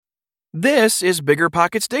This is Bigger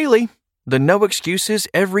Pockets Daily, the no excuses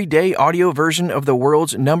everyday audio version of the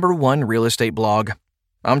world's #1 real estate blog.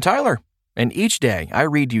 I'm Tyler, and each day I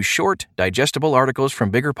read you short, digestible articles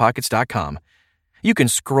from BiggerPockets.com. You can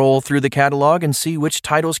scroll through the catalog and see which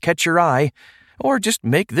titles catch your eye, or just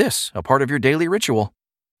make this a part of your daily ritual.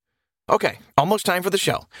 Okay, almost time for the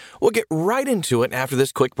show. We'll get right into it after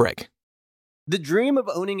this quick break. The dream of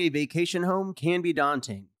owning a vacation home can be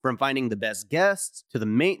daunting, from finding the best guests, to the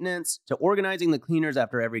maintenance, to organizing the cleaners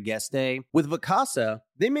after every guest stay. With Vacasa,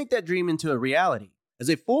 they make that dream into a reality. As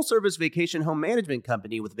a full-service vacation home management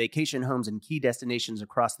company with vacation homes in key destinations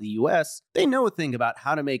across the U.S., they know a thing about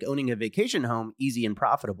how to make owning a vacation home easy and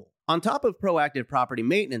profitable. On top of proactive property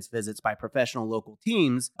maintenance visits by professional local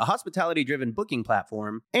teams, a hospitality-driven booking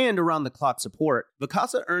platform, and around-the-clock support,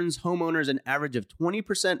 Vacasa earns homeowners an average of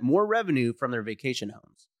 20% more revenue from their vacation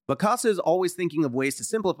homes. Vacasa is always thinking of ways to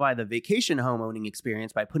simplify the vacation home owning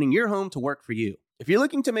experience by putting your home to work for you. If you're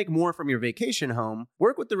looking to make more from your vacation home,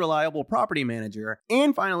 work with the reliable property manager,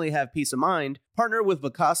 and finally have peace of mind, partner with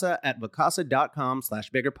Vacasa at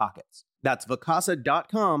vacasa.com/biggerpockets. That's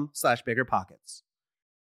vacasa.com/biggerpockets.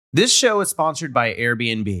 This show is sponsored by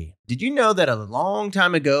Airbnb. Did you know that a long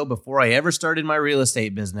time ago, before I ever started my real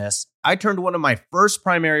estate business, I turned one of my first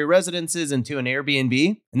primary residences into an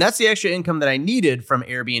Airbnb? And that's the extra income that I needed from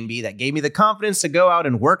Airbnb that gave me the confidence to go out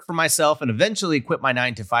and work for myself and eventually quit my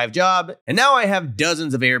 9-to-5 job. And now I have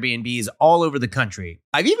dozens of Airbnbs all over the country.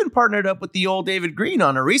 I've even partnered up with the old David Green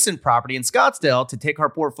on a recent property in Scottsdale to take our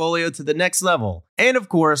portfolio to the next level. And of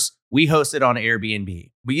course, we host it on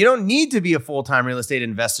Airbnb. But you don't need to be a full-time real estate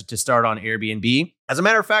investor to start on Airbnb. As a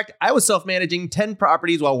matter of fact, I was self-managing 10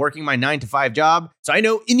 properties while working my 9-to-5 job, so I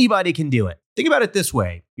know anybody can do it. Think about it this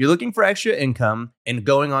way. You're looking for extra income and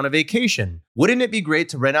going on a vacation. Wouldn't it be great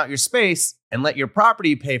to rent out your space and let your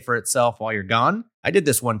property pay for itself while you're gone? I did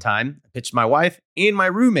this one time. I pitched my wife and my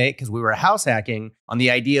roommate, because we were house hacking, on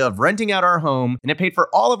the idea of renting out our home, and it paid for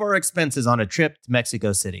all of our expenses on a trip to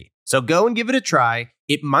Mexico City. So go and give it a try.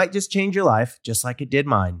 It might just change your life, just like it did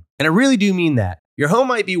mine. And I really do mean that. Your home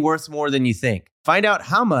might be worth more than you think. Find out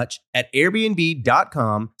how much at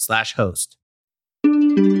airbnb.com/host.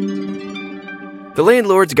 The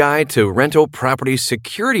Landlord's Guide to Rental Property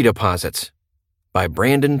Security Deposits by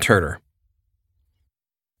Brandon Turner.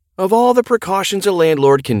 Of all the precautions a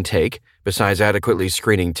landlord can take, besides adequately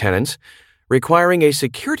screening tenants, requiring a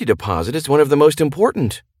security deposit is one of the most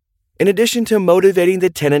important. In addition to motivating the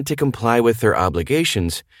tenant to comply with their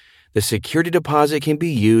obligations, the security deposit can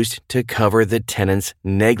be used to cover the tenant's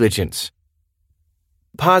negligence.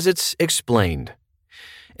 Deposits explained.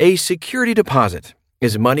 A security deposit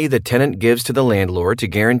is money the tenant gives to the landlord to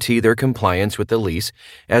guarantee their compliance with the lease,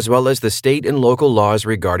 as well as the state and local laws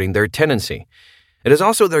regarding their tenancy. It is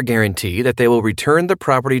also their guarantee that they will return the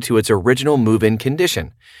property to its original move-in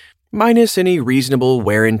condition, minus any reasonable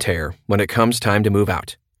wear and tear when it comes time to move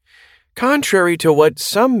out. Contrary to what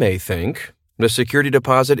some may think, the security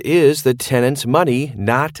deposit is the tenant's money,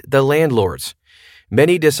 not the landlord's.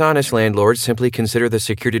 Many dishonest landlords simply consider the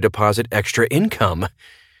security deposit extra income,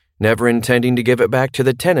 never intending to give it back to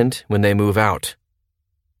the tenant when they move out.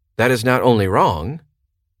 That is not only wrong,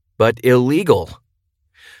 but illegal.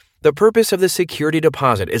 The purpose of the security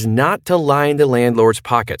deposit is not to line the landlord's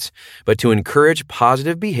pockets, but to encourage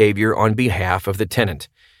positive behavior on behalf of the tenant.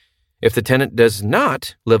 If the tenant does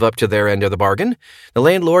not live up to their end of the bargain, the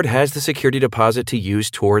landlord has the security deposit to use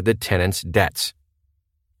toward the tenant's debts.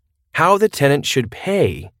 How the tenant should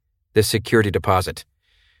pay the security deposit.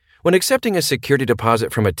 When accepting a security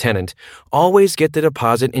deposit from a tenant, always get the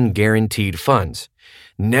deposit in guaranteed funds.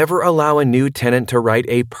 Never allow a new tenant to write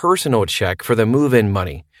a personal check for the move-in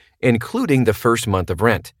money, including the first month of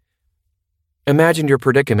rent. Imagine your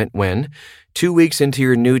predicament when, 2 weeks into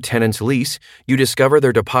your new tenant's lease, you discover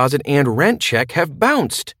their deposit and rent check have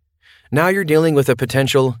bounced. Now you're dealing with a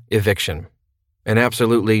potential eviction, and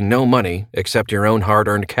absolutely no money except your own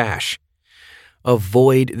hard-earned cash.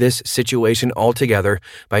 Avoid this situation altogether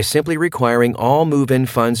by simply requiring all move-in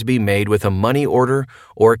funds be made with a money order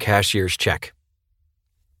or cashier's check.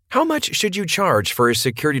 How much should you charge for a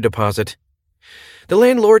security deposit? The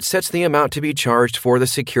landlord sets the amount to be charged for the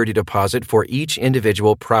security deposit for each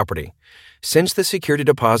individual property. Since the security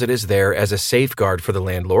deposit is there as a safeguard for the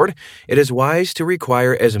landlord, it is wise to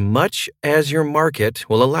require as much as your market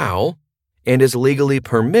will allow and is legally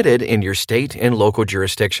permitted in your state and local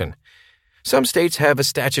jurisdiction. Some states have a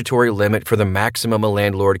statutory limit for the maximum a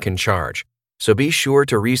landlord can charge, so be sure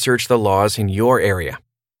to research the laws in your area.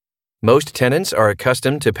 Most tenants are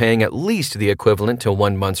accustomed to paying at least the equivalent to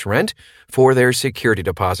 1 month's rent for their security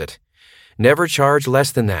deposit. Never charge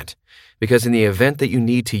less than that. because in the event that you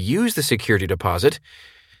need to use the security deposit,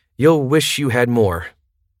 you'll wish you had more.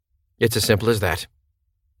 It's as simple as that.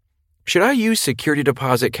 Should I use security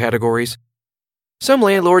deposit categories? Some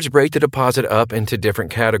landlords break the deposit up into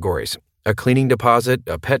different categories: a cleaning deposit,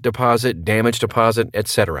 a pet deposit, damage deposit,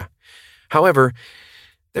 etc. However,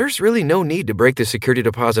 there's really no need to break the security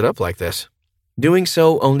deposit up like this. Doing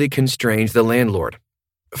so only constrains the landlord.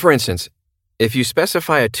 For instance, if you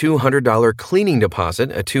specify a $200 cleaning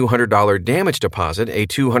deposit, a $200 damage deposit, a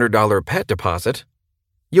 $200 pet deposit,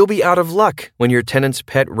 you'll be out of luck when your tenant's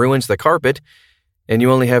pet ruins the carpet and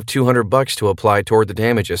you only have $200 to apply toward the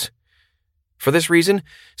damages. For this reason,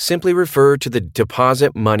 simply refer to the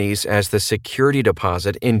deposit monies as the security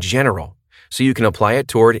deposit in general, so you can apply it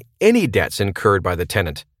toward any debts incurred by the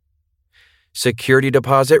tenant. Security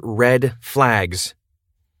deposit red flags.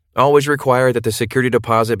 Always require that the security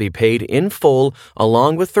deposit be paid in full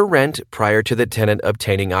along with the rent prior to the tenant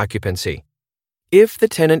obtaining occupancy. If the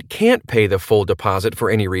tenant can't pay the full deposit for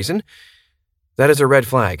any reason, that is a red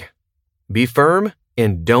flag. Be firm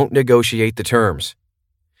and don't negotiate the terms.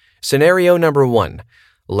 Scenario number 1,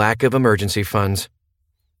 lack of emergency funds.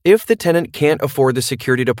 If the tenant can't afford the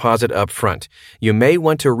security deposit up front, you may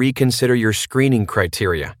want to reconsider your screening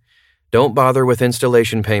criteria. Don't bother with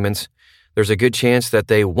installation payments. There's a good chance that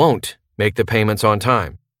they won't make the payments on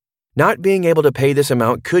time. Not being able to pay this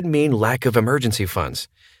amount could mean lack of emergency funds.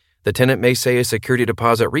 The tenant may say a security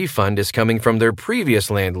deposit refund is coming from their previous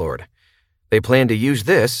landlord. They plan to use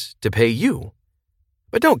this to pay you.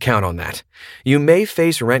 But don't count on that. You may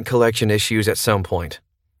face rent collection issues at some point.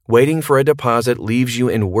 Waiting for a deposit leaves you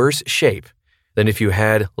in worse shape than if you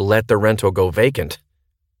had let the rental go vacant.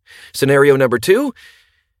 Scenario number 2,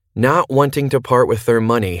 not wanting to part with their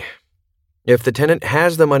money. If the tenant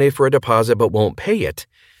has the money for a deposit but won't pay it,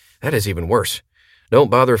 that is even worse.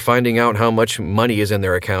 Don't bother finding out how much money is in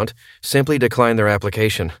their account. Simply decline their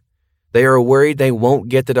application. They are worried they won't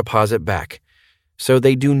get the deposit back, so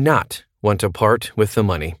they do not want to part with the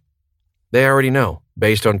money. They already know,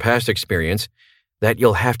 based on past experience, that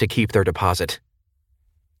you'll have to keep their deposit.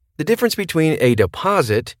 The difference between a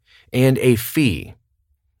deposit and a fee.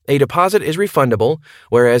 A deposit is refundable,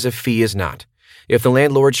 whereas a fee is not. If the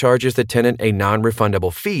landlord charges the tenant a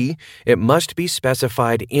non-refundable fee, it must be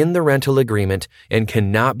specified in the rental agreement and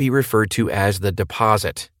cannot be referred to as the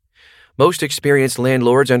deposit. Most experienced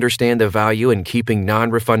landlords understand the value in keeping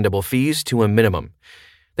non-refundable fees to a minimum.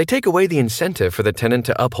 They take away the incentive for the tenant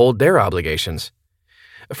to uphold their obligations.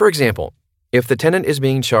 For example, if the tenant is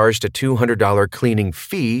being charged a $200 cleaning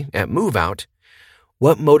fee at move-out,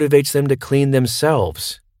 what motivates them to clean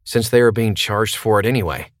themselves, since they are being charged for it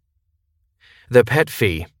anyway? The pet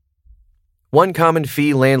fee. One common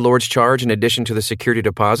fee landlords charge in addition to the security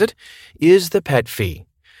deposit is the pet fee.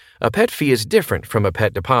 A pet fee is different from a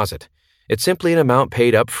pet deposit. It's simply an amount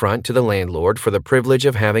paid up front to the landlord for the privilege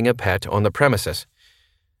of having a pet on the premises.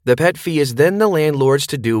 The pet fee is then the landlord's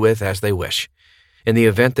to do with as they wish. In the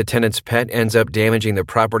event the tenant's pet ends up damaging the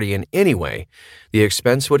property in any way, the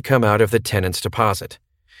expense would come out of the tenant's deposit.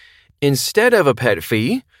 Instead of a pet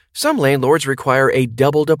fee, some landlords require a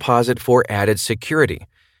double deposit for added security.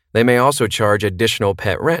 They may also charge additional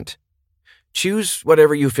pet rent. Choose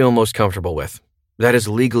whatever you feel most comfortable with. That is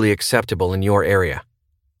legally acceptable in your area.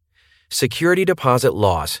 Security deposit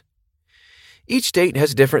laws. Each state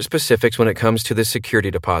has different specifics when it comes to the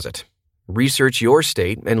security deposit. Research your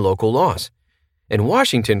state and local laws. In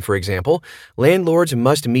Washington, for example, landlords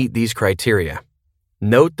must meet these criteria.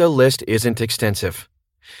 Note the list isn't extensive.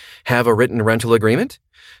 Have a written rental agreement.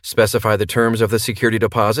 Specify the terms of the security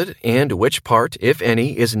deposit and which part, if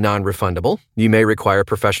any, is non-refundable. You may require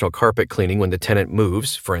professional carpet cleaning when the tenant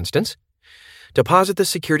moves, for instance. Deposit the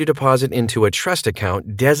security deposit into a trust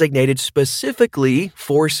account designated specifically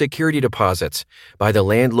for security deposits by the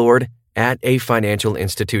landlord at a financial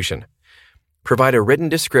institution. Provide a written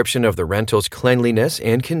description of the rental's cleanliness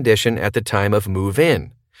and condition at the time of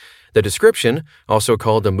move-in. The description, also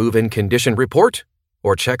called the move-in condition report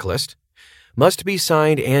or checklist, must be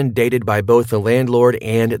signed and dated by both the landlord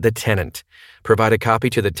and the tenant. Provide a copy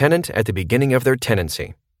to the tenant at the beginning of their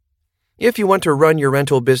tenancy. If you want to run your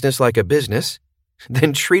rental business like a business,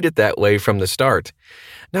 then treat it that way from the start.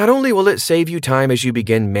 Not only will it save you time as you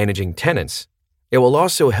begin managing tenants, it will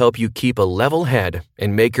also help you keep a level head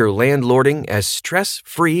and make your landlording as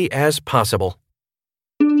stress-free as possible.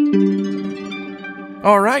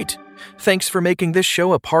 All right. Thanks for making this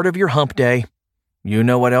show a part of your hump day. You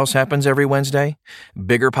know what else happens every Wednesday?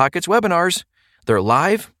 BiggerPockets webinars. They're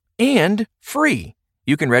live and free.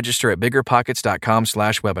 You can register at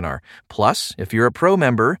biggerpockets.com/webinar. Plus, if you're a pro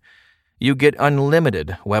member, you get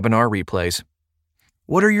unlimited webinar replays.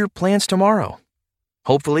 What are your plans tomorrow?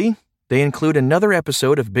 Hopefully, they include another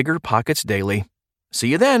episode of Bigger Pockets Daily. See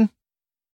you then.